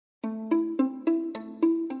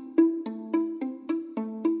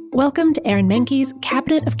Welcome to Aaron Mahnke's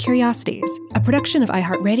Cabinet of Curiosities, a production of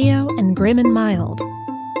iHeartRadio and Grim and Mild.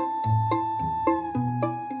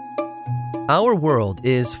 Our world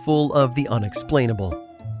is full of the unexplainable.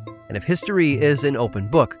 And if history is an open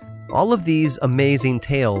book, all of these amazing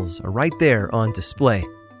tales are right there on display,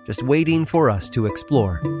 just waiting for us to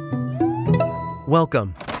explore.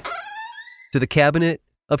 Welcome to the Cabinet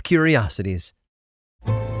of Curiosities.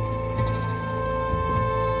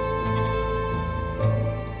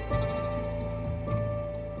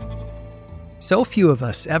 So few of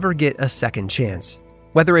us ever get a second chance.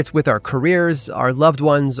 Whether it's with our careers, our loved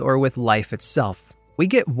ones, or with life itself, we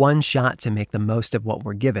get one shot to make the most of what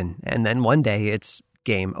we're given, and then one day it's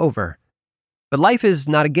game over. But life is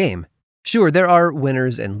not a game. Sure, there are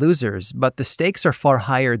winners and losers, but the stakes are far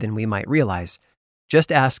higher than we might realize. Just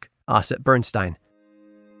ask Ossip Bernstein.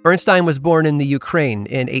 Bernstein was born in the Ukraine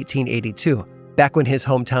in 1882, back when his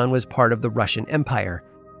hometown was part of the Russian Empire.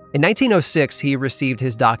 In 1906, he received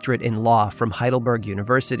his doctorate in law from Heidelberg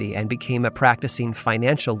University and became a practicing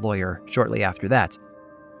financial lawyer shortly after that.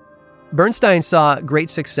 Bernstein saw great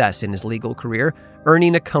success in his legal career,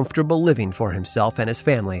 earning a comfortable living for himself and his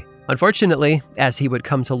family. Unfortunately, as he would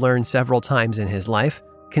come to learn several times in his life,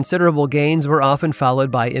 considerable gains were often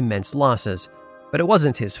followed by immense losses. But it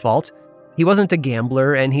wasn't his fault. He wasn't a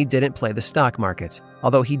gambler and he didn't play the stock market,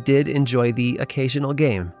 although he did enjoy the occasional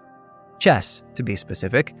game. Chess, to be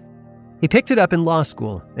specific. He picked it up in law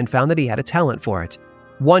school and found that he had a talent for it.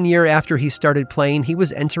 1 year after he started playing, he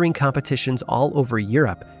was entering competitions all over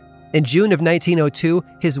Europe. In June of 1902,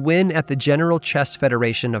 his win at the General Chess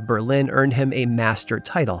Federation of Berlin earned him a master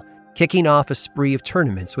title, kicking off a spree of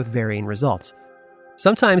tournaments with varying results.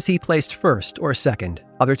 Sometimes he placed first or second,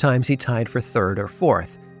 other times he tied for third or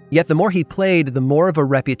fourth. Yet the more he played, the more of a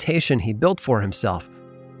reputation he built for himself.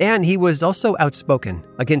 And he was also outspoken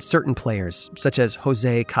against certain players, such as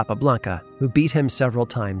Jose Capablanca, who beat him several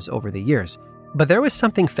times over the years. But there was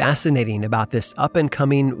something fascinating about this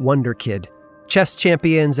up-and-coming wonder kid. Chess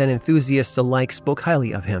champions and enthusiasts alike spoke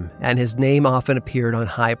highly of him, and his name often appeared on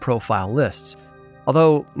high-profile lists,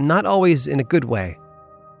 although not always in a good way.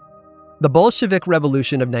 The Bolshevik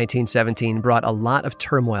Revolution of 1917 brought a lot of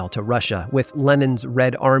turmoil to Russia, with Lenin's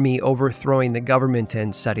Red Army overthrowing the government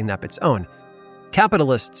and setting up its own.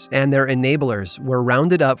 Capitalists and their enablers were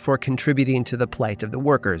rounded up for contributing to the plight of the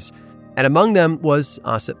workers, and among them was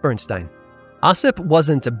Ossip Bernstein. Ossip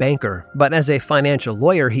wasn't a banker, but as a financial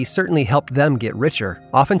lawyer, he certainly helped them get richer,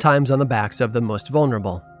 oftentimes on the backs of the most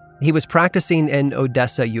vulnerable. He was practicing in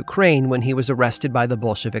Odessa, Ukraine, when he was arrested by the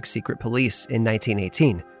Bolshevik secret police in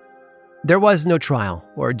 1918. There was no trial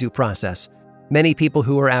or due process. Many people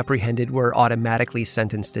who were apprehended were automatically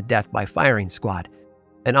sentenced to death by firing squad,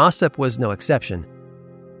 and Ossip was no exception.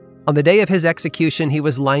 On the day of his execution, he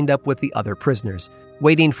was lined up with the other prisoners,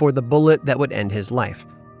 waiting for the bullet that would end his life.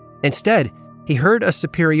 Instead, he heard a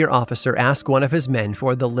superior officer ask one of his men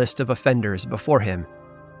for the list of offenders before him.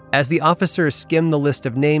 As the officer skimmed the list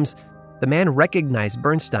of names, the man recognized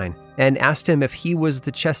Bernstein and asked him if he was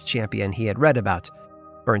the chess champion he had read about.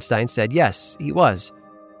 Bernstein said yes, he was.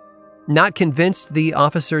 Not convinced, the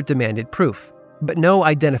officer demanded proof, but no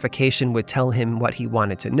identification would tell him what he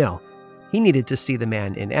wanted to know. He needed to see the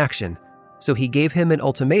man in action, so he gave him an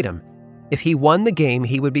ultimatum. If he won the game,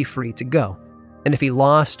 he would be free to go, and if he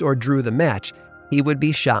lost or drew the match, he would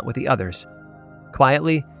be shot with the others.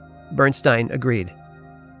 Quietly, Bernstein agreed.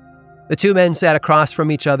 The two men sat across from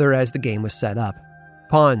each other as the game was set up.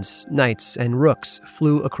 Pawns, knights, and rooks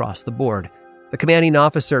flew across the board. The commanding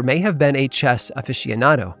officer may have been a chess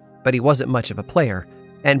aficionado, but he wasn't much of a player,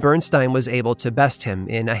 and Bernstein was able to best him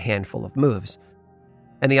in a handful of moves.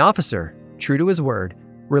 And the officer, true to his word,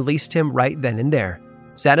 released him right then and there,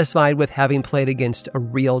 satisfied with having played against a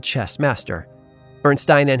real chess master.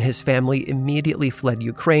 Bernstein and his family immediately fled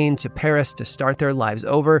Ukraine to Paris to start their lives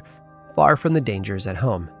over, far from the dangers at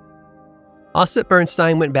home. Ossip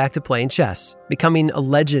Bernstein went back to playing chess, becoming a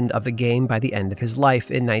legend of the game by the end of his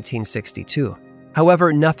life in 1962.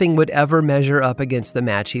 However, nothing would ever measure up against the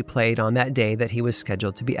match he played on that day that he was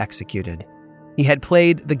scheduled to be executed. He had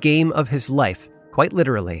played the game of his life, quite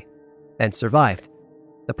literally, and survived.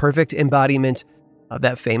 The perfect embodiment of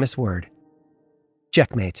that famous word.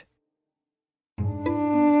 Checkmate.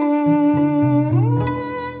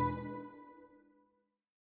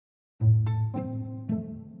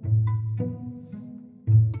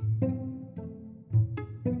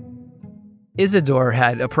 Isidore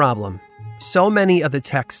had a problem. So many of the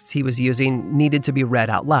texts he was using needed to be read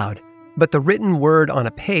out loud, but the written word on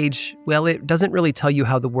a page, well, it doesn't really tell you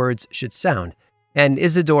how the words should sound, and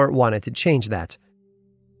Isidore wanted to change that.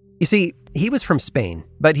 You see, he was from Spain,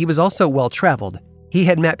 but he was also well-traveled. He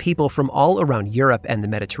had met people from all around Europe and the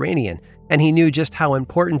Mediterranean, and he knew just how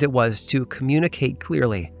important it was to communicate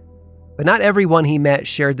clearly. But not everyone he met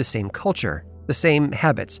shared the same culture, the same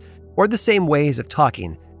habits, or the same ways of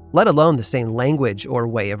talking, let alone the same language or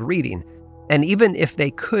way of reading. And even if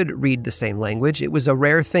they could read the same language, it was a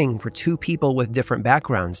rare thing for two people with different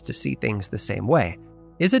backgrounds to see things the same way.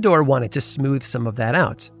 Isidore wanted to smooth some of that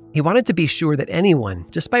out. He wanted to be sure that anyone,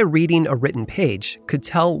 just by reading a written page, could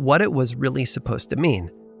tell what it was really supposed to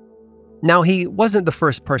mean. Now, he wasn't the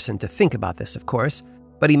first person to think about this, of course,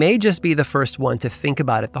 but he may just be the first one to think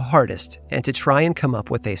about it the hardest and to try and come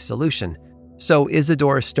up with a solution. So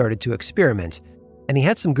Isidore started to experiment, and he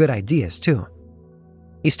had some good ideas too.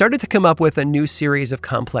 He started to come up with a new series of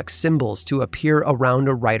complex symbols to appear around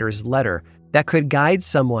a writer's letter that could guide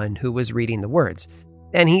someone who was reading the words.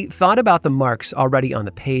 And he thought about the marks already on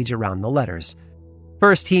the page around the letters.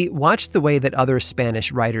 First, he watched the way that other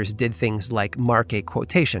Spanish writers did things like mark a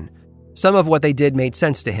quotation. Some of what they did made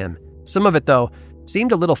sense to him. Some of it, though,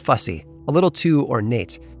 seemed a little fussy, a little too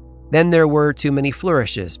ornate. Then there were too many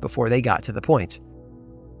flourishes before they got to the point.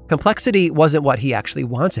 Complexity wasn't what he actually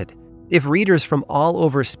wanted. If readers from all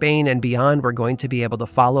over Spain and beyond were going to be able to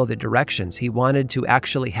follow the directions, he wanted to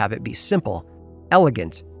actually have it be simple.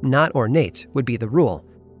 Elegant, not ornate, would be the rule.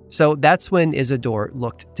 So that's when Isidore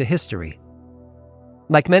looked to history.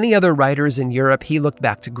 Like many other writers in Europe, he looked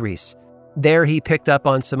back to Greece. There he picked up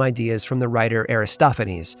on some ideas from the writer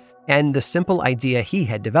Aristophanes, and the simple idea he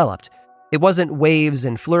had developed. It wasn't waves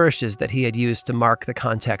and flourishes that he had used to mark the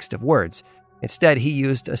context of words. Instead, he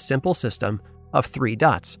used a simple system of 3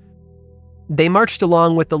 dots. They marched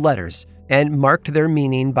along with the letters and marked their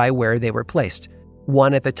meaning by where they were placed.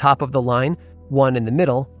 One at the top of the line, one in the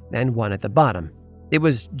middle, and one at the bottom. It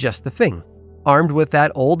was just the thing. Armed with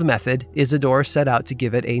that old method, Isidore set out to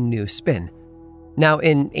give it a new spin. Now,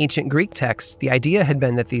 in ancient Greek texts, the idea had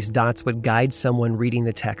been that these dots would guide someone reading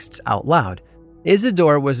the texts out loud.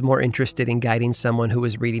 Isidore was more interested in guiding someone who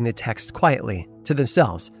was reading the text quietly, to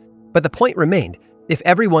themselves. But the point remained. If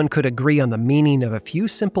everyone could agree on the meaning of a few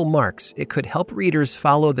simple marks, it could help readers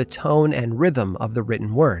follow the tone and rhythm of the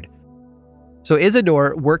written word. So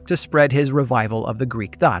Isidore worked to spread his revival of the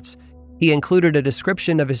Greek dots. He included a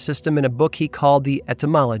description of his system in a book he called the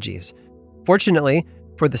Etymologies. Fortunately,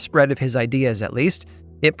 for the spread of his ideas at least,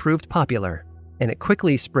 it proved popular, and it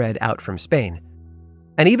quickly spread out from Spain.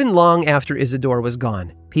 And even long after Isidore was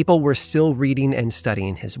gone, people were still reading and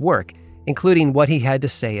studying his work, including what he had to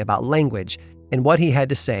say about language and what he had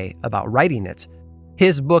to say about writing it.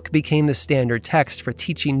 His book became the standard text for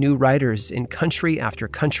teaching new writers in country after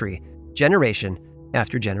country, generation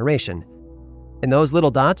after generation. And those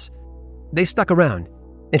little dots, they stuck around.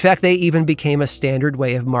 In fact, they even became a standard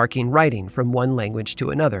way of marking writing from one language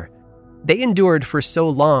to another. They endured for so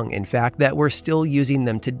long, in fact, that we're still using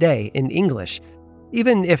them today in English,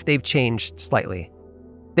 even if they've changed slightly.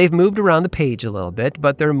 They've moved around the page a little bit,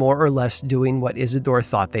 but they're more or less doing what Isidore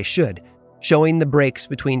thought they should, showing the breaks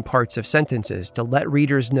between parts of sentences to let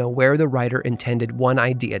readers know where the writer intended one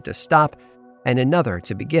idea to stop and another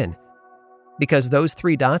to begin. Because those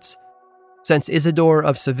 3 dots, since Isidore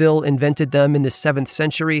of Seville invented them in the 7th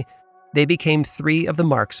century, they became 3 of the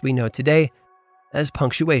marks we know today as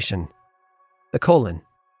punctuation: the colon,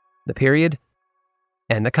 the period,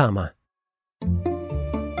 and the comma.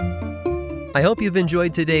 I hope you've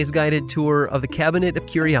enjoyed today's guided tour of the Cabinet of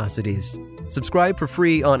Curiosities. Subscribe for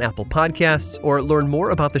free on Apple Podcasts or learn more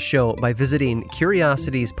about the show by visiting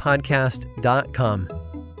curiositiespodcast.com.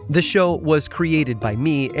 This show was created by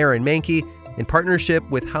me, Aaron Mahnke, in partnership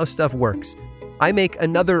with How Stuff Works. I make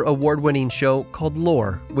another award-winning show called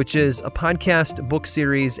Lore, which is a podcast, book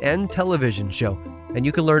series, and television show, and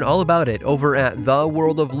you can learn all about it over at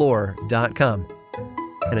theworldoflore.com.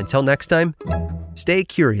 And until next time, stay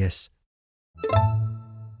curious.